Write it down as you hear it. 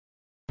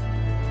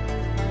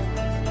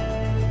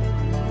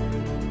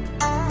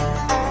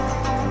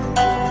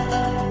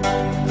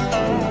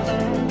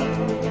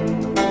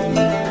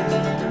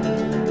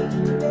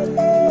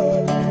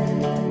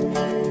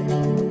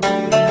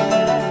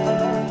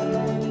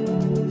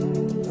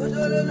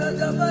Hi,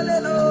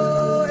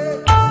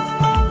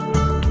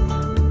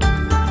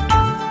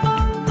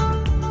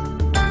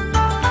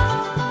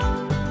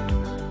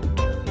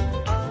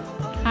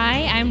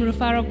 I'm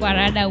Rufaro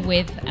Guarada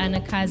with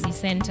Anakazi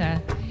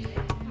Center.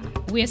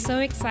 We're so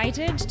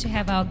excited to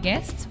have our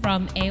guests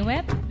from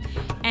AWEB,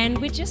 and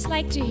we'd just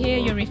like to hear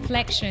your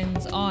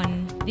reflections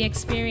on the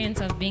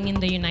experience of being in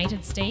the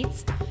United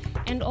States,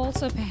 and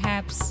also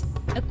perhaps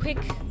a quick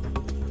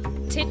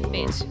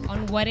tidbit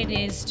on what it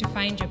is to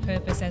find your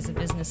purpose as a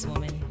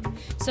businesswoman.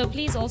 So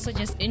please also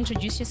just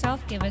introduce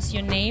yourself, give us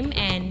your name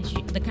and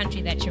the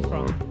country that you're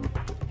from.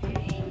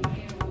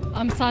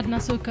 I'm Sadna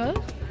Sukal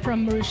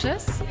from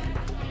Mauritius.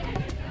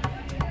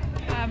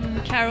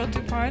 I'm Carol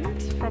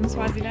DuPont from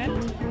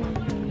Swaziland.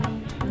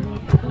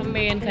 I'm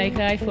Marian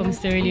Kaikai from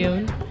Sierra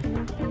Leone.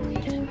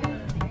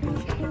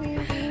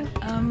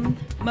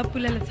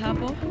 Mapule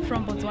Letabo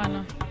from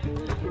Botswana.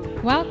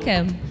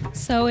 Welcome.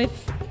 So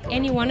if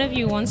any one of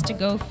you wants to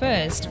go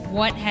first,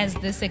 what has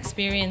this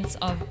experience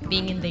of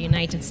being in the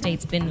United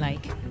States been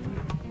like?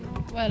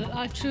 Well,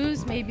 I'll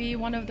choose maybe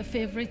one of the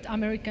favorite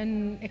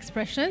American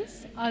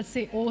expressions. I'll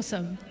say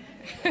awesome.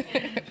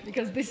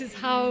 Because this is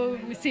how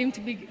we seem to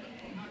be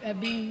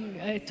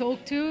being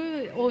talked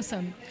to,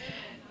 awesome.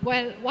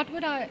 Well, what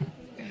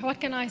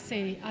can I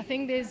say? I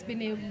think there's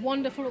been a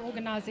wonderful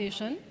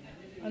organization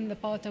on the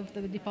part of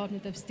the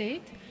Department of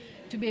State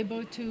to be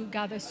able to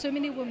gather so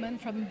many women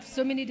from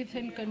so many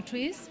different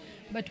countries,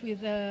 but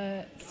with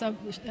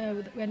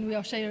when we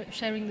are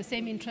sharing the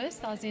same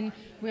interest, as in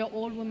we are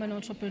all women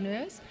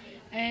entrepreneurs,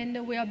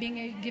 and we are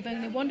being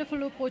given a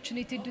wonderful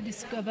opportunity to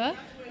discover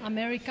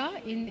America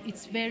in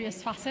its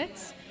various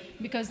facets,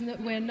 because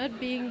we're not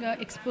being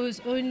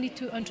exposed only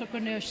to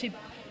entrepreneurship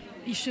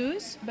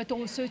issues, but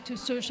also to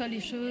social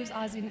issues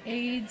as in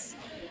AIDS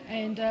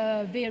and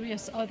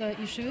various other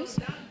issues.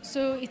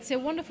 So it's a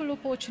wonderful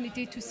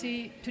opportunity to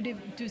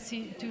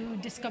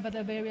discover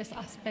the various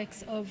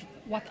aspects of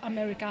what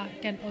America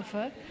can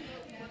offer,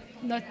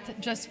 not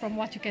just from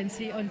what you can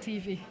see on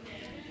TV.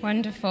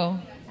 Wonderful.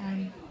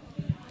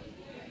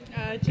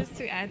 Just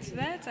to add to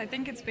that, I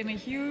think it's been a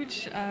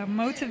huge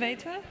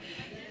motivator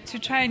to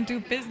try and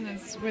do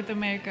business with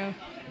America.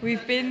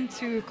 We've been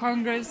to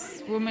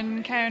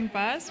Congresswoman Karen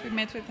Bass. We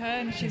met with her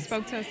and she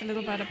spoke to us a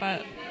little bit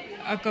about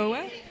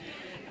AGOA.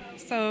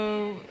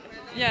 So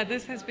yeah,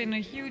 this has been a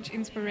huge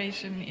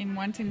inspiration in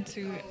wanting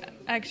to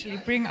actually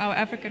bring our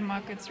African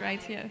markets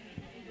right here.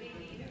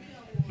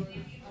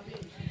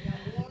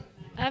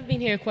 I've been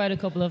here quite a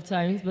couple of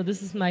times, but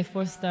this is my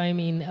first time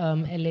in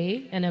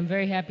LA, and I'm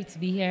very happy to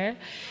be here.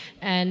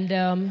 And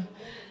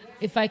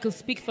if I could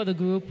speak for the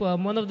group,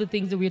 one of the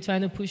things that we're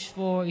trying to push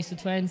for is to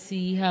try and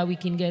see how we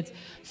can get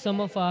some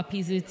of our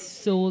pieces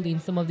sold in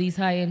some of these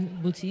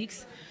high-end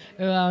boutiques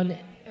around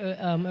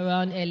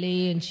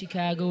LA and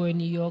Chicago and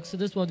New York. So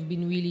that's what we've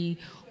been really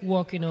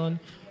working on.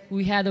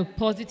 We had a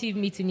positive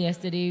meeting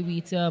yesterday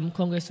with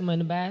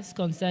Congresswoman Bass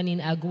concerning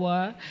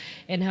AGOA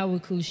and how we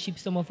could ship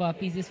some of our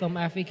pieces from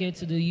Africa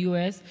to the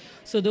US.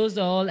 So those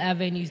are all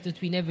avenues that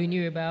we never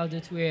knew about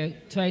that we're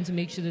trying to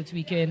make sure that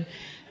we can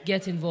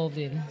get involved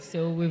in.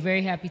 So we're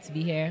very happy to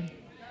be here.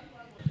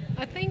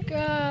 I think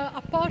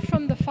apart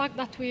from the fact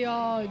that we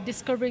are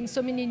discovering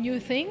so many new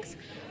things,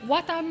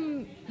 what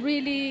I'm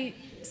really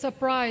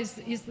surprised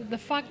is the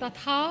fact that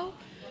how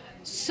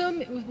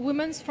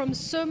women from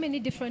so many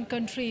different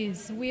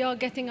countries, we are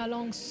getting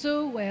along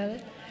so well.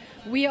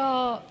 We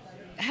are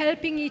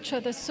helping each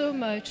other so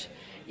much.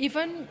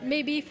 Even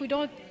maybe if we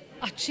don't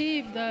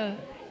achieve the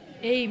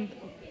aim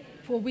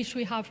for which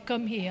we have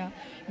come here,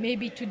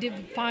 maybe to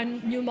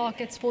find new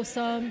markets for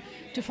some,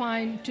 to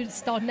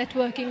start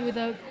networking with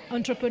the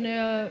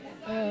entrepreneur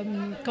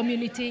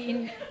community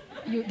in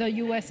the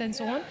US and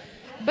so on.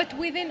 But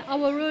within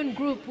our own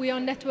group, we are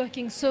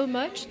networking so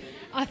much.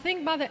 I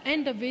think by the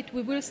end of it,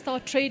 we will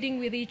start trading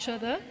with each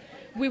other.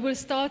 We will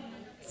start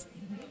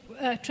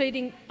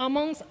trading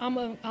amongst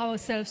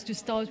ourselves to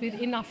start with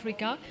in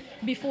Africa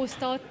before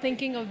start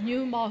thinking of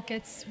new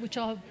markets which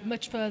are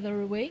much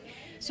further away.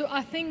 So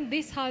I think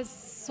this has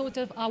sort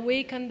of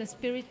awakened the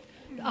spirit,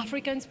 the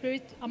African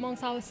spirit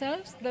amongst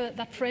ourselves,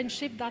 that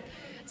friendship, that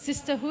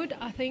sisterhood.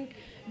 I think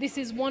this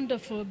is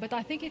wonderful, but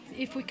I think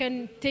if we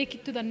can take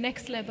it to the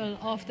next level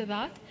after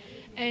that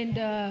and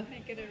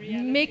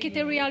make it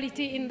a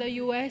reality in the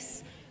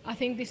US, I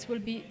think this will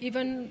be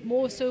even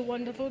more so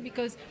wonderful,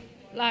 because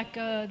like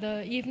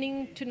the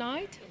evening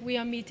tonight, we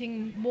are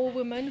meeting more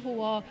women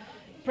who are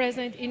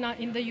present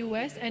in the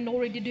US and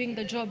already doing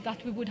the job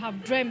that we would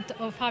have dreamt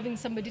of having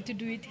somebody to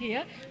do it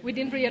here. We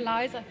didn't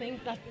realize, I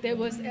think, that there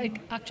was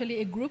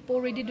actually a group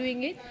already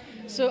doing it.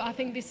 So I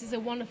think this is a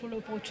wonderful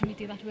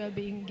opportunity that we are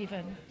being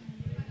given.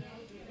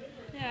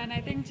 Yeah, and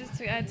I think just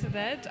to add to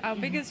that, our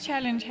biggest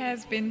challenge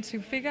has been to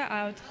figure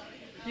out,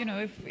 you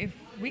know, if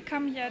we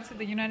come here to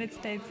the United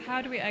States,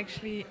 how do we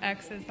actually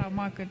access our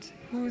market?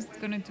 Who's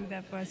going to do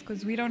that for us?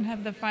 Because we don't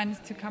have the funds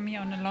to come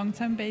here on a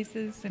long-term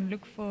basis and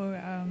look for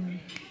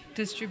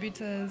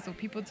distributors or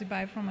people to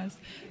buy from us.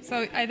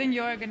 So I think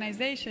your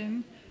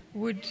organization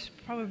would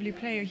probably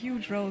play a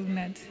huge role in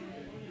that.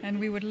 And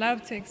we would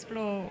love to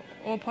explore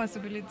all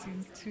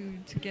possibilities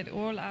to get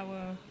all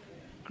our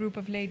group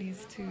of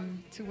ladies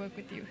to work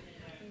with you.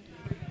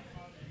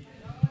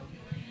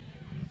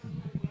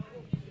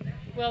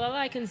 Well, all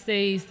I can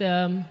say is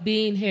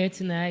being here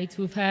tonight,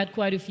 we've had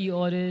quite a few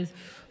orders.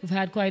 We've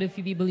had quite a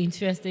few people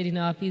interested in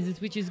our pieces,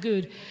 which is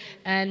good.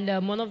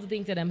 And one of the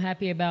things that I'm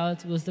happy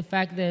about was the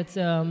fact that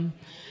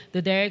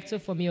the director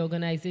from the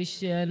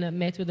organization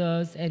met with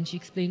us, and she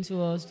explained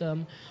to us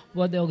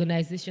what the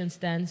organization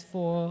stands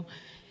for.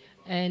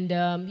 And,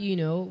 I'm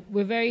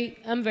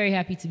very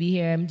happy to be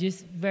here. I'm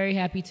just very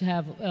happy to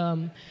have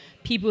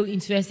people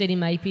interested in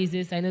my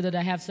pieces. I know that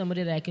I have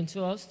somebody that I can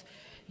trust.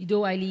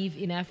 Though I live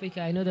in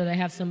Africa, I know that I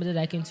have somebody that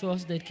I can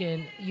trust that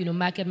can,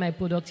 market my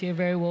product here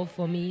very well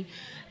for me.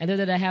 I know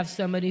that I have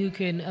somebody who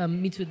can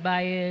meet with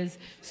buyers,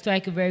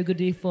 strike a very good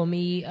deal for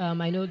me.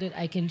 I know that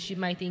I can ship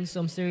my things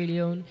from Sierra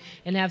Leone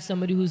and have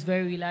somebody who's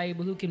very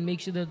reliable, who can make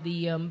sure that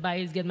the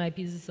buyers get my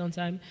pieces on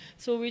time.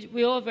 So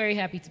we're all very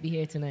happy to be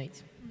here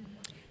tonight.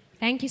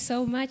 Thank you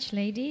so much,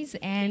 ladies,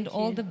 and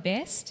all the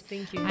best.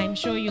 Thank you. I'm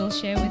sure you'll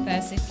share with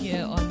us if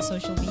you're on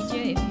social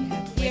media, if you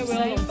have websites. Yeah,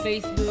 we're all on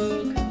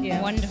Facebook.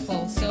 Yeah.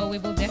 Wonderful. So we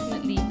will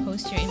definitely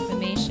post your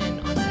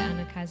information on the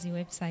Anakazi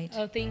website.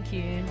 Oh, thank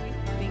you.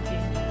 Thank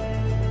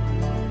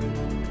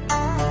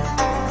you.